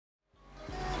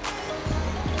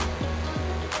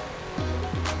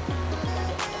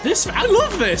I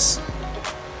love this.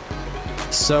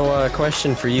 So,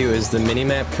 question for you: is the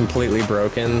minimap completely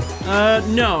broken?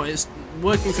 No, it's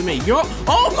working for me.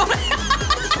 Oh my!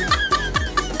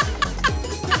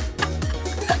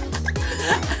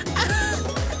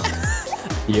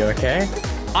 You okay?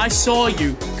 I saw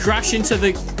you crash into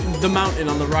the mountain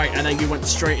on the right, and then you went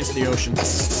straight into the ocean.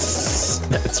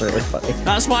 That's really funny.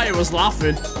 That's why I was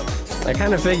laughing. I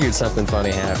kind of figured something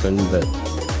funny happened, but...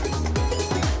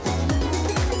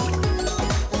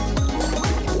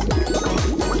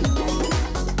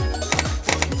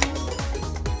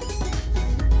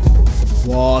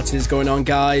 What is going on,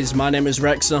 guys? My name is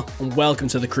Rhexah, and welcome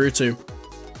to the Crew 2.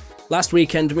 Last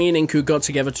weekend, me and Inku got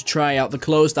together to try out the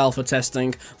closed alpha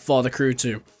testing for the Crew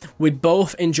 2. We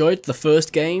both enjoyed the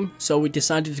first game, so we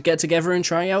decided to get together and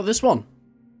try out this one.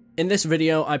 In this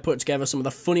video, I put together some of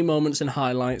the funny moments and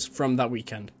highlights from that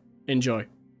weekend. Enjoy.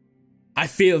 I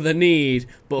feel the need,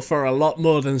 but for a lot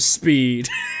more than speed.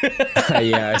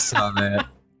 Yeah, I saw that.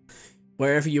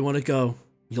 Wherever you want to go,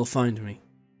 you'll find me.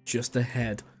 Just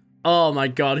ahead. Oh my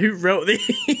god, who wrote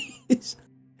these?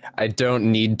 I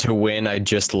don't need to win, I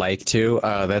just like to.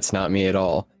 That's not me at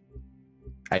all.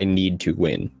 I need to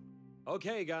win.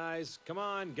 Okay, guys, come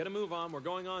on, get a move on. We're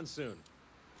going on soon.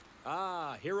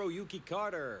 Ah, Hero Yuki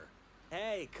Carter.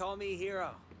 Hey, call me Hero.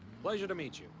 Pleasure to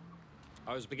meet you.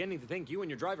 I was beginning to think you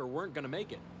and your driver weren't going to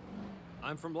make it.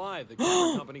 I'm from Live, the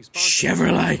camera company sponsor.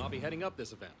 Chevrolet. I'll be heading up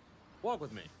this event. Walk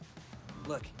with me.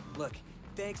 Look,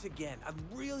 thanks again. I'm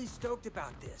really stoked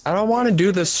about this. I don't want to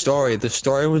do the story. The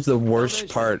story was the worst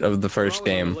part of the first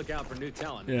game. Look out for new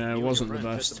talent. Yeah, it You wasn't and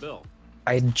your the friends fit best. bill.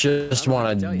 I just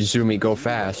want to Zoomy go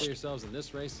fast. Yourselves in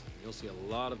this race, you'll see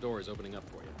a lot of doors opening up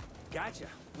for you. Gotcha.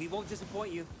 We won't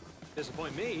disappoint you.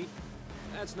 Disappoint me?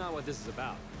 That's not what this is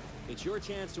about. It's your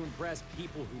chance to impress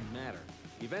people who matter.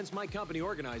 The events my company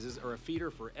organizes are a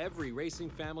feeder for every racing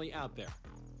family out there.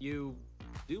 You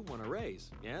do want to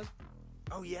race, yes?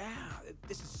 Oh yeah,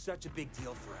 this is such a big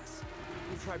deal for us.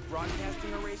 We've tried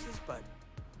broadcasting our races, but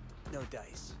no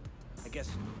dice. I guess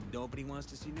nobody wants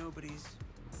to see nobodies.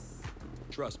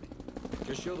 Trust me.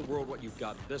 Just show the world what you've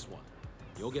got this one.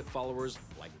 You'll get followers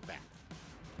like that.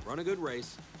 Run a good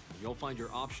race, and you'll find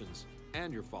your options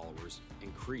and your followers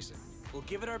increasing. We'll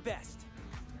give it our best.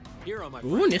 Hero, my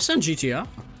friend. Ooh, Nissan GTR.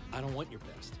 I don't want your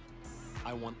best.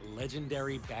 I want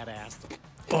legendary badass.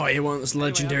 Boy, he wants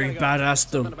legendary Anyway, I've gotta go. badass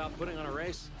Something them. about putting on a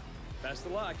race. Best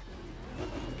of luck.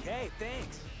 Okay,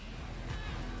 thanks.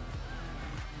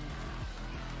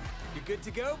 You're good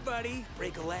to go, buddy.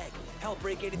 Break a leg. Hell,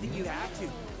 break anything you have to.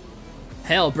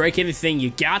 Hell, break anything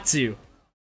you got to.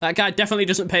 That guy definitely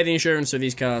doesn't pay the insurance for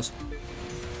these cars.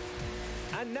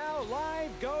 And now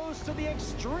Live goes to the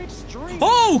extreme.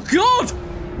 Oh god!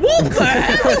 What the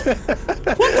hell?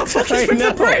 What the fuck is with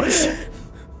the bridge?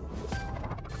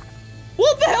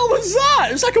 What the hell was that?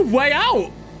 It was like a way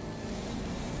out.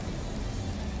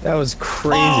 That was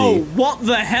crazy. Oh, what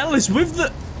the hell is with the...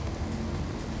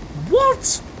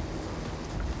 What?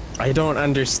 I don't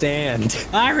understand.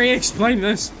 Ari, explain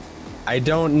this. I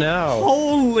don't know.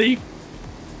 Holy...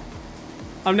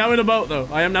 I'm now in a boat, though.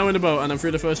 I am now in a boat, and I'm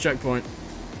through the first checkpoint.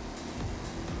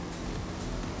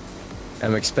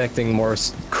 I'm expecting more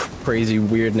crazy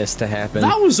weirdness to happen.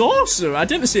 That was awesome. I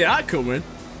didn't see that coming.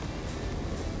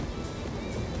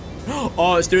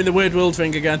 Oh, it's doing the weird world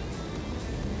thing again.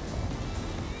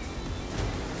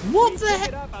 What the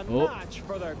heck? Oh.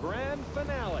 For the grand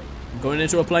finale. I'm going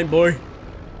into a plane, boy.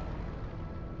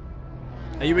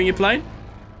 Are you in your plane?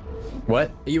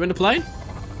 What? Are you in the plane?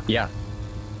 Yeah.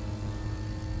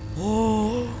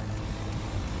 Oh.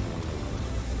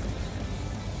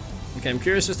 Okay, I'm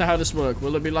curious as to how this works.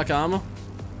 Will it be like armor?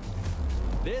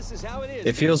 This is how it is.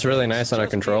 It feels really nice on a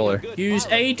controller. Use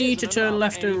AD to turn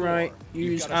left and right.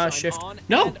 Use R shift.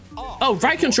 No! Oh,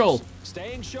 right control!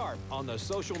 Staying sharp on the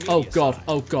social media Oh god, side.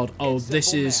 oh god, oh, It's this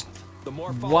simple is... math. The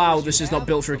more Wow, followers this you is not have,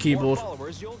 built for a the more keyboard.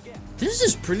 followers you'll get. This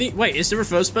is pretty... Wait, is there a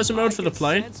first person mode for the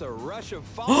plane? Sense a rush of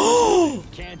followers,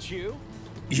 can't you?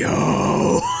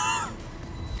 Yo!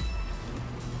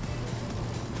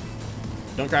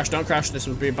 Don't crash, don't crash. This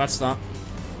would be a bad start.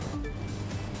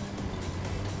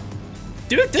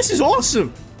 Dude, this is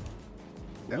awesome!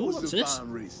 That Ooh, was what's some this? fine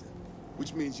racing,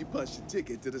 which means you punched your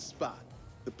ticket to the spot,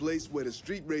 the place where the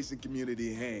street racing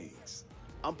community hangs.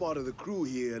 I'm part of the crew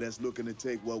here that's looking to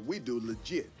take what we do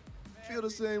legit. Feel the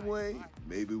same way?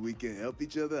 Maybe we can help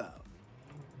each other out.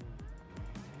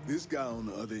 This guy, on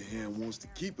the other hand, wants to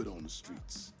keep it on the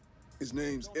streets. His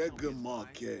name's Edgar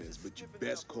Marquez, but you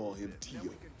best call him Tio.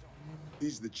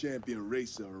 He's the champion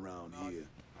racer around here,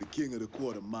 the king of the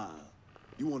quarter mile.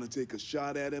 You want to take a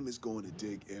shot at him, it's going to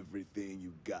take everything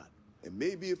you got. and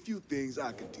maybe a few things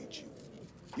I can teach you.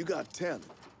 You got talent,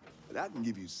 but I can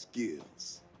give you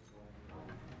skills.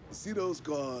 You see those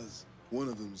cars? One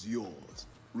of them's yours.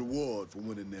 Reward for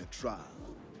winning that trial.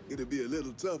 It'll be a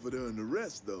little tougher to earn the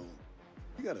rest, though.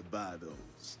 You gotta buy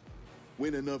those.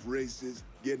 Win enough races,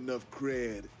 get enough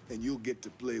cred, and you'll get to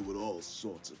play with all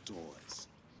sorts of toys.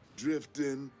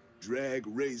 Drifting, drag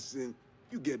racing,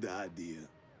 you get the idea.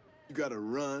 You gotta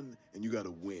run, and you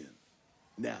gotta win.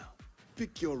 Now,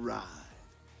 pick your ride.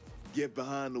 Get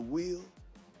behind the wheel,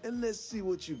 and let's see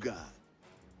what you got.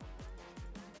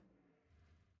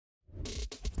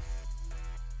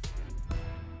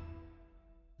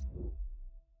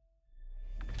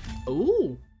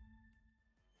 Ooh.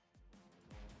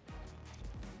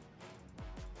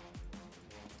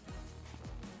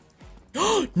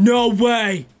 No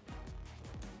way!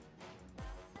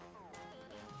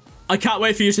 I can't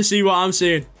wait for you to see what I'm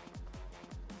seeing.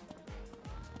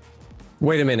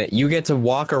 Wait a minute, you get to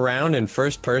walk around in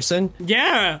first person?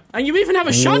 Yeah, and you even have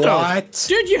a shadow. What?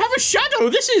 Dude, you have a shadow.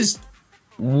 This is...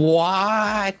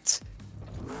 What?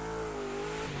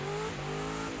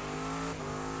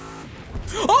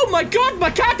 Oh my god, my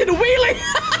car did a wheelie!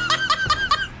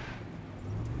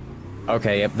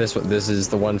 Okay, yep, this is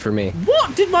the one for me.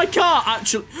 What did my car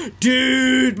actually...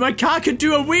 Dude, my car can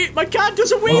do a wheel... My car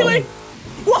does a wheelie!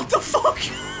 What the fuck?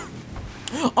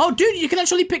 Oh, dude, you can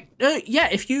actually pick... yeah,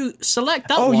 if you select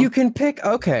that one... Oh, you can pick...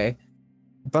 Okay.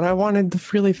 But I wanted the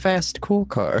really fast, cool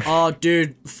car. Oh,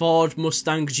 dude, Ford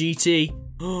Mustang GT.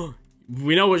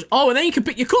 We know which... Oh, and then you can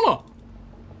pick your colour.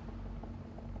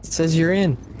 It says you're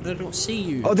in. I don't see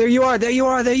you. Oh, there you are, there you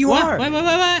are, there you are! Wait.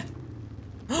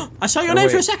 I saw your name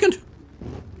for a second.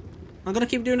 I'm gonna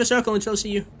keep doing the circle until I see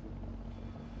you.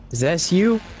 Is this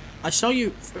you? I saw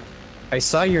you. I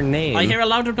saw your name. I hear a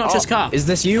loud, obnoxious car. Is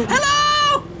this you?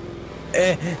 Hello!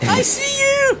 I see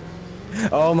you!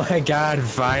 Oh my god,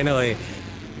 finally.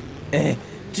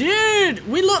 Dude,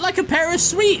 we look like a pair of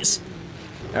sweets.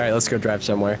 Alright, let's go drive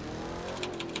somewhere.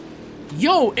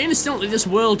 Yo, instantly this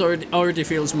world already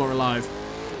feels more alive.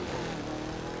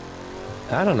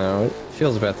 I don't know, it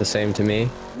feels about the same to me.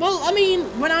 Well, I mean,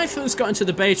 when I first got into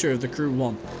the beta of the Crew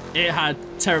 1, it had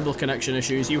terrible connection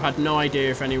issues. You had no idea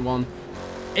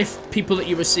if people that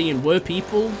you were seeing were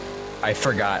people. I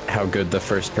forgot how good the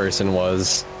first person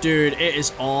was. Dude, it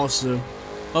is awesome.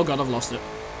 Oh god, I've lost it.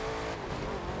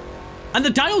 And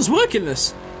the dials work in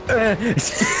this.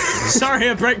 Sorry,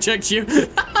 I brake checked you.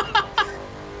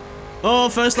 Oh,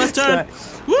 first left turn.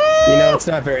 Woo! You know, it's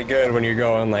not very good when you're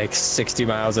going like 60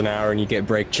 miles an hour and you get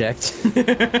brake checked.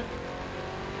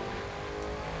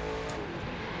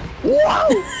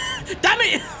 Whoa! Damn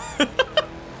it!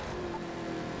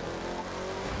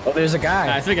 Oh, there's a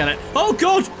guy. I forget it. Oh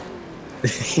god!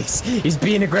 he's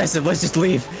being aggressive. Let's just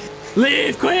leave.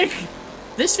 Leave quick!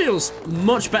 This feels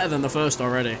much better than the first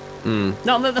already.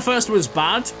 Not that the first was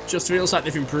bad, just feels like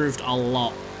they've improved a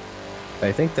lot.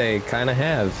 I think they kind of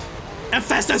have. And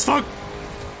fast as fuck!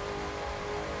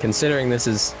 Considering this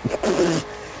is...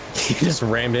 You just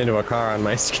rammed into a car on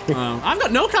my screen. I've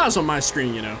got no cars on my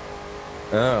screen, you know.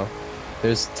 Oh.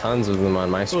 There's tons of them on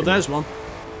my screen. Oh, there's one.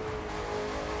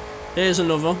 Here's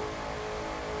another.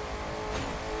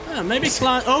 Maybe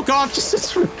climb... Oh, God!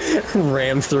 Just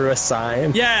rammed through a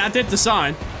sign. Yeah, I did the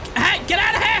sign. Hey, get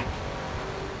out of here!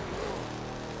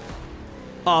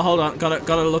 Oh, hold on.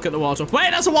 Gotta look at the water.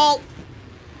 Wait, there's a wall!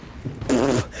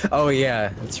 Oh, yeah.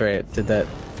 That's right. Did that...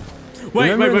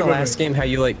 Wait, Remember in the last game how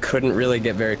you like couldn't really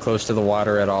get very close to the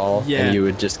water at all, yeah, and you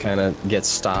would just kind of get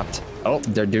stopped? Oh,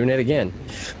 they're doing it again.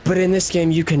 But in this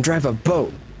game, you can drive a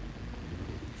boat.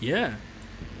 Yeah.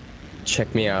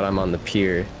 Check me out. I'm on the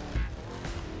pier.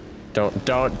 Don't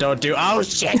do. Oh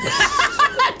shit!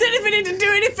 I didn't even need to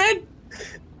do anything.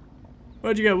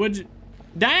 Where'd you go?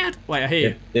 Dad? Wait, I hear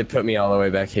you. It put me all the way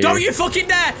back here. Don't you fucking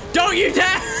dare! Don't you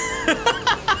dare!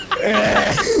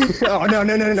 Oh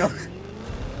no!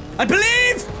 I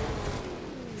believe!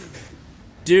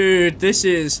 Dude, this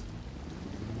is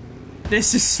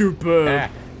superb.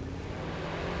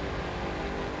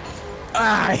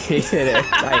 I hit it.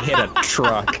 I hit a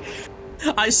truck.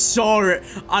 I saw it.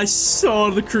 I saw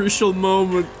the crucial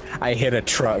moment. I hit a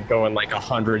truck going like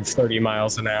 130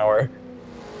 miles an hour.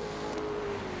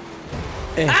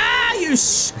 Ah, you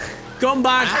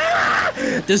scumbag!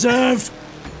 Ah! Deserved.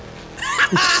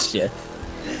 Shit.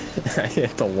 I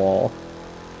hit the wall.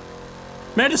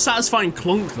 Made a satisfying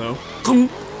clunk, though.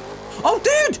 Clunk. Oh,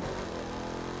 dude!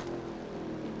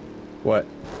 What?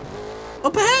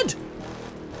 Up ahead!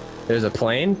 There's a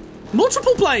plane?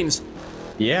 Multiple planes!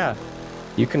 Yeah.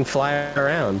 You can fly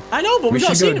around. I know, but we we've not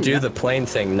should seen go them do yet. the plane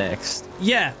thing next.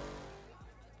 Yeah.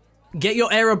 Get your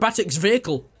aerobatics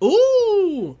vehicle.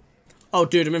 Ooh! Oh,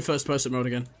 dude, I'm in first person mode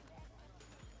again.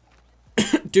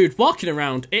 Dude, walking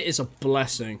around, it is a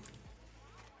blessing.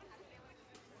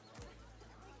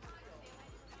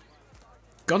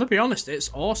 Gotta be honest, it's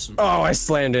awesome. Oh, I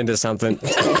slammed into something.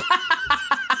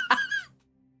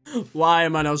 Why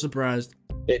am I not surprised?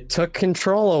 It took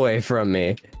control away from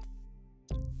me.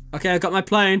 Okay, I got my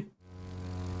plane.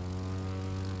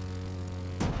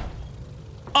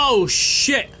 Oh,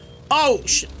 shit. Oh,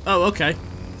 shit. Oh, okay.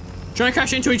 Try and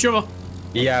crash into each other.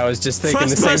 Yeah, I was just thinking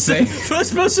the same thing.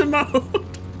 First person mode.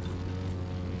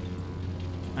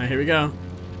 Alright, here we go.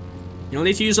 You'll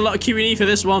need to use a lot of Q&E for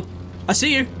this one. I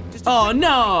see you. Oh,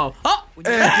 no. Oh.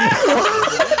 Again!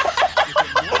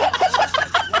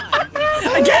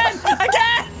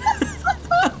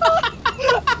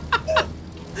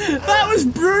 That was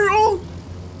brutal!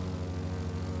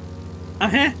 I'm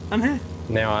here.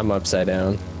 Now I'm upside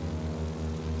down.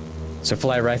 So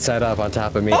fly right side up on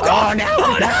top of me. Oh, God. Oh no!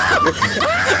 Oh, no!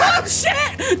 Oh,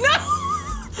 shit!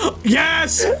 No!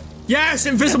 Yes! Yes,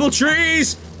 invisible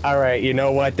trees! Alright, you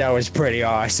know what? That was pretty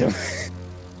awesome.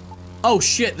 Oh,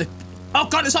 shit. Oh,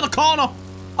 God, it's on the corner!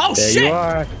 Oh, There shit! you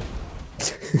are.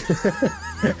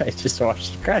 I just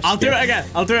watched it crash. I'll do it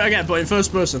again, but in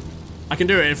first person. I can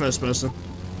do it in first person.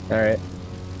 Alright.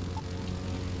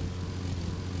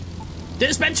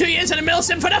 Didn't spend 2 years in a mill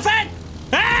sim for nothing!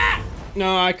 Ah!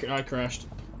 No, I crashed.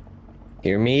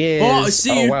 Here me is. Oh, I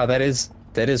see you. Wow, that is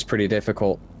pretty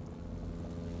difficult.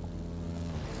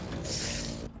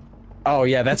 Oh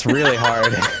yeah, that's really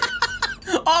hard.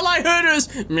 All I heard was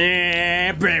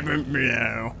meh,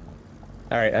 meow.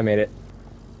 Alright, I made it.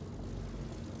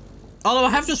 Although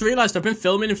I have just realised I've been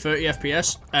filming in 30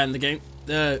 FPS and the game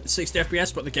 60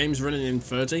 FPS, but the game's running in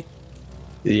 30.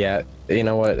 Yeah, you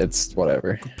know what? It's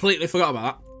whatever. Completely forgot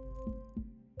about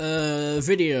that.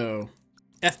 Video.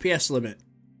 FPS limit.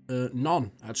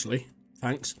 None, actually.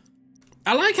 Thanks.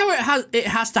 I like how it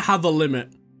has to have a limit.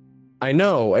 I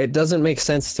know, it doesn't make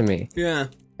sense to me. Yeah.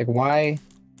 Like, why?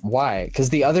 Why? Because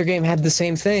the other game had the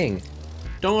same thing.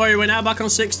 Don't worry, we're now back on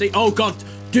 60. Oh god,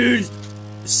 dude!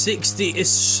 60 is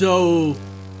so...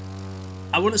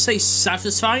 I wouldn't say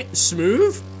satisfying.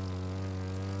 Smooth?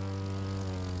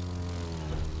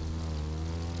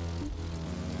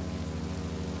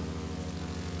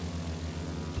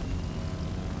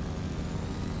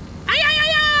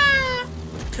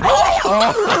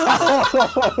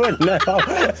 Oh no!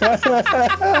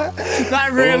 That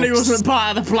really wasn't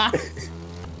part of the plan.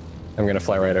 I'm gonna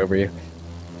fly right over you.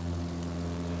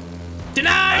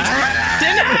 Denied!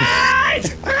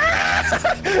 Denied!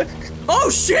 Oh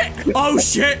shit! Oh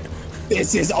shit!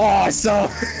 This is awesome!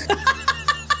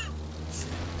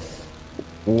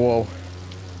 Whoa.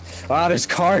 Wow, there's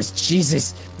cars,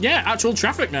 Jesus. Yeah, actual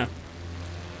traffic now.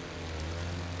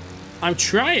 I'm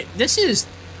trying. This is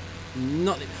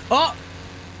not. Oh!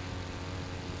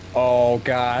 Oh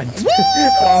god.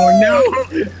 Oh no!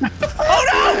 Oh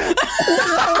no!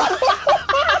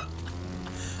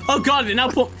 Oh god, it now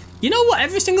put. You know what?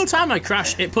 Every single time I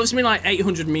crash, it puts me like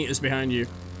 800 meters behind you.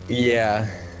 Yeah.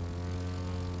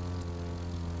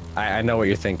 I know what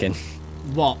you're thinking.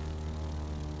 What?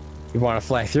 You want to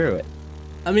fly through it.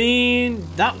 I mean,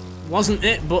 that wasn't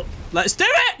it, but let's do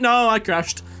it! No, I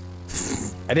crashed.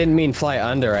 I didn't mean fly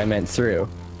under, I meant through.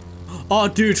 Oh,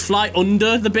 dude, fly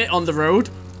under the bit on the road.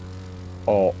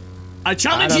 Oh. I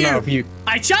challenge I don't know if you...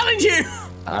 I challenge you!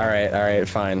 Alright,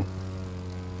 fine.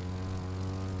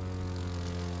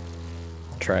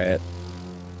 Try it.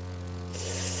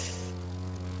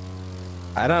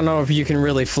 I don't know if you can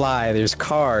really fly. There's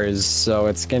cars, so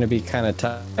it's gonna be kind of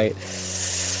tight.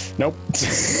 Nope.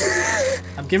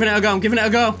 I'm giving it a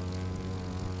go.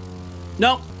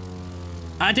 No.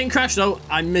 I didn't crash though.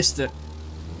 I missed it.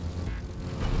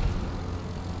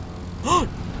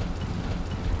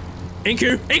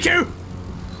 Inku!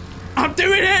 I'm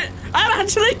doing it! I'm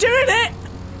actually doing it!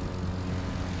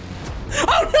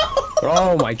 Oh no!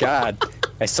 Oh my god.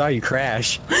 I saw you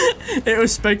crash. It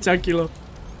was spectacular.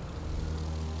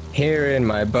 Here in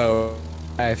my boat,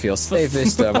 I feel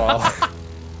safest of all.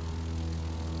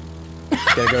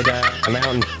 Gotta go down a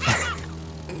mountain.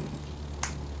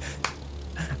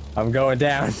 I'm going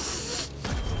down.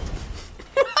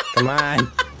 Come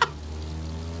on.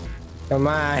 Come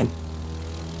on.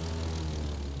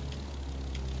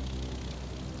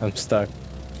 I'm stuck.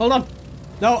 Hold on.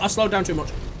 No, I slowed down too much.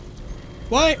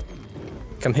 Wait.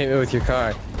 Come hit me with your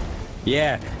car.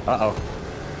 Yeah. Uh-oh.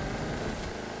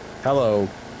 Hello.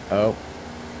 Oh.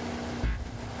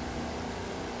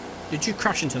 Did you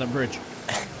crash into the bridge?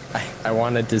 I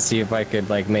wanted to see if I could,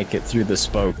 like, make it through the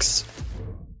spokes.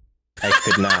 I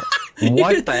could not.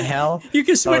 What the hell? You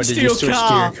can switch did to you your switch car.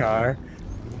 to your car?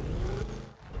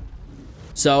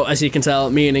 So, as you can tell,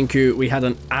 me and Inku, we had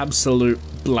an absolute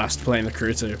blast playing the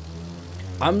Crew 2.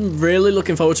 I'm really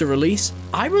looking forward to release.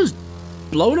 I was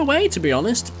blown away, to be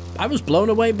honest. I was blown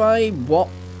away by what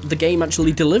the game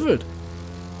actually delivered.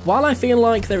 While I feel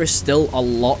like there is still a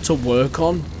lot to work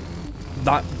on,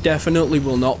 that definitely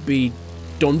will not be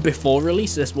done before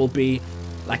release. This will be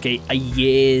like a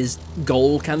year's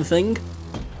goal kind of thing.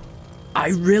 I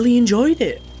really enjoyed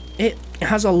it. It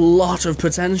has a lot of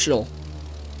potential.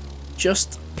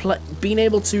 Just being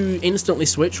able to instantly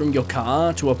switch from your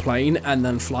car to a plane and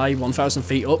then fly 1,000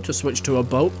 feet up to switch to a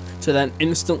boat to then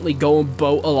instantly go and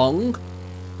boat along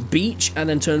beach and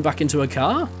then turn back into a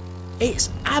car.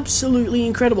 It's absolutely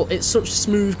incredible. It's such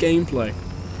smooth gameplay.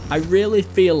 I really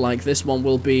feel like this one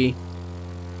will be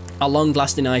a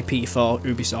long-lasting IP for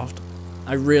Ubisoft.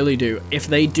 I really do. If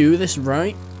they do this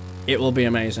right, it will be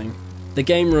amazing. The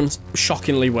game runs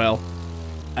shockingly well,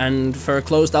 and for a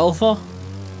closed alpha,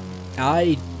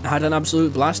 I had an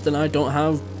absolute blast and I don't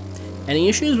have any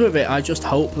issues with it. I just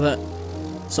hope that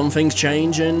some things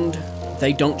change and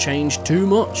they don't change too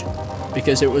much,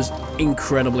 because it was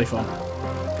incredibly fun.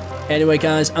 Anyway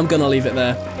guys, I'm gonna leave it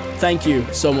there. Thank you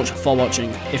so much for watching.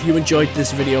 If you enjoyed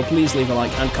this video, please leave a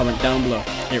like and comment down below.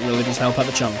 It really does help out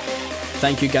the channel.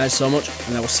 Thank you guys so much,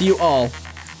 and I will see you all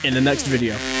in the next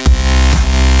video.